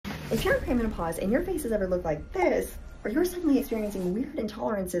If you're in perimenopause and your face has ever looked like this, or you're suddenly experiencing weird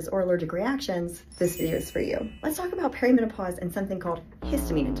intolerances or allergic reactions, this video is for you. Let's talk about perimenopause and something called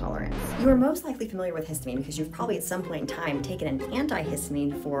histamine intolerance. You are most likely familiar with histamine because you've probably at some point in time taken an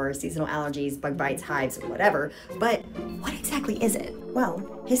antihistamine for seasonal allergies, bug bites, hives, whatever, but what exactly is it? Well,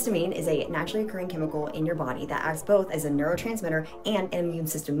 histamine is a naturally occurring chemical in your body that acts both as a neurotransmitter and an immune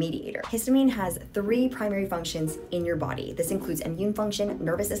system mediator. Histamine has 3 primary functions in your body. This includes immune function,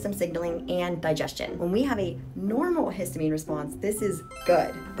 nervous system signaling, and digestion. When we have a normal histamine response, this is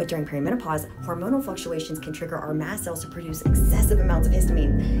good. But during perimenopause, hormonal fluctuations can trigger our mast cells to produce excessive amounts of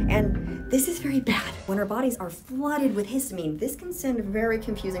histamine. And this is very bad. When our bodies are flooded with histamine, this can send very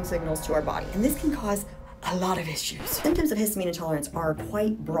confusing signals to our body. And this can cause a lot of issues. Symptoms of histamine intolerance are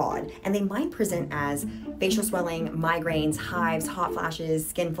quite broad, and they might present as facial swelling, migraines, hives, hot flashes,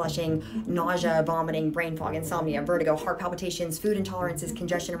 skin flushing, nausea, vomiting, brain fog, insomnia, vertigo, heart palpitations, food intolerances,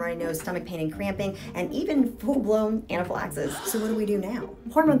 congestion, runny nose, stomach pain and cramping, and even full-blown anaphylaxis. So what do we do now?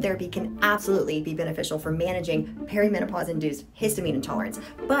 Hormone therapy can absolutely be beneficial for managing perimenopause-induced histamine intolerance,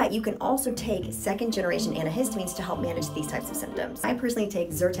 but you can also take second-generation antihistamines to help manage these types of symptoms. I personally take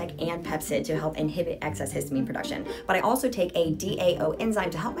Zyrtec and Pepcid to help inhibit excess histamine production, but I also take a DAO enzyme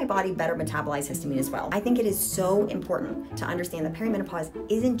to help my body better metabolize histamine as well. I think it is so important to understand that perimenopause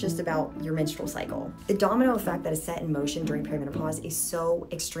isn't just about your menstrual cycle. The domino effect that is set in motion during perimenopause is so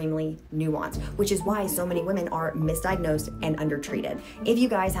extremely nuanced, which is why so many women are misdiagnosed and undertreated. If you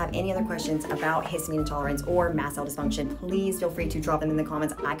guys have any other questions about histamine intolerance or mast cell dysfunction, please feel free to drop them in the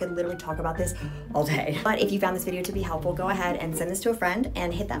comments. I could literally talk about this all day. But if you found this video to be helpful, go ahead and send this to a friend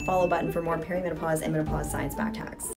and hit that follow button for more perimenopause and menopause science fact hacks.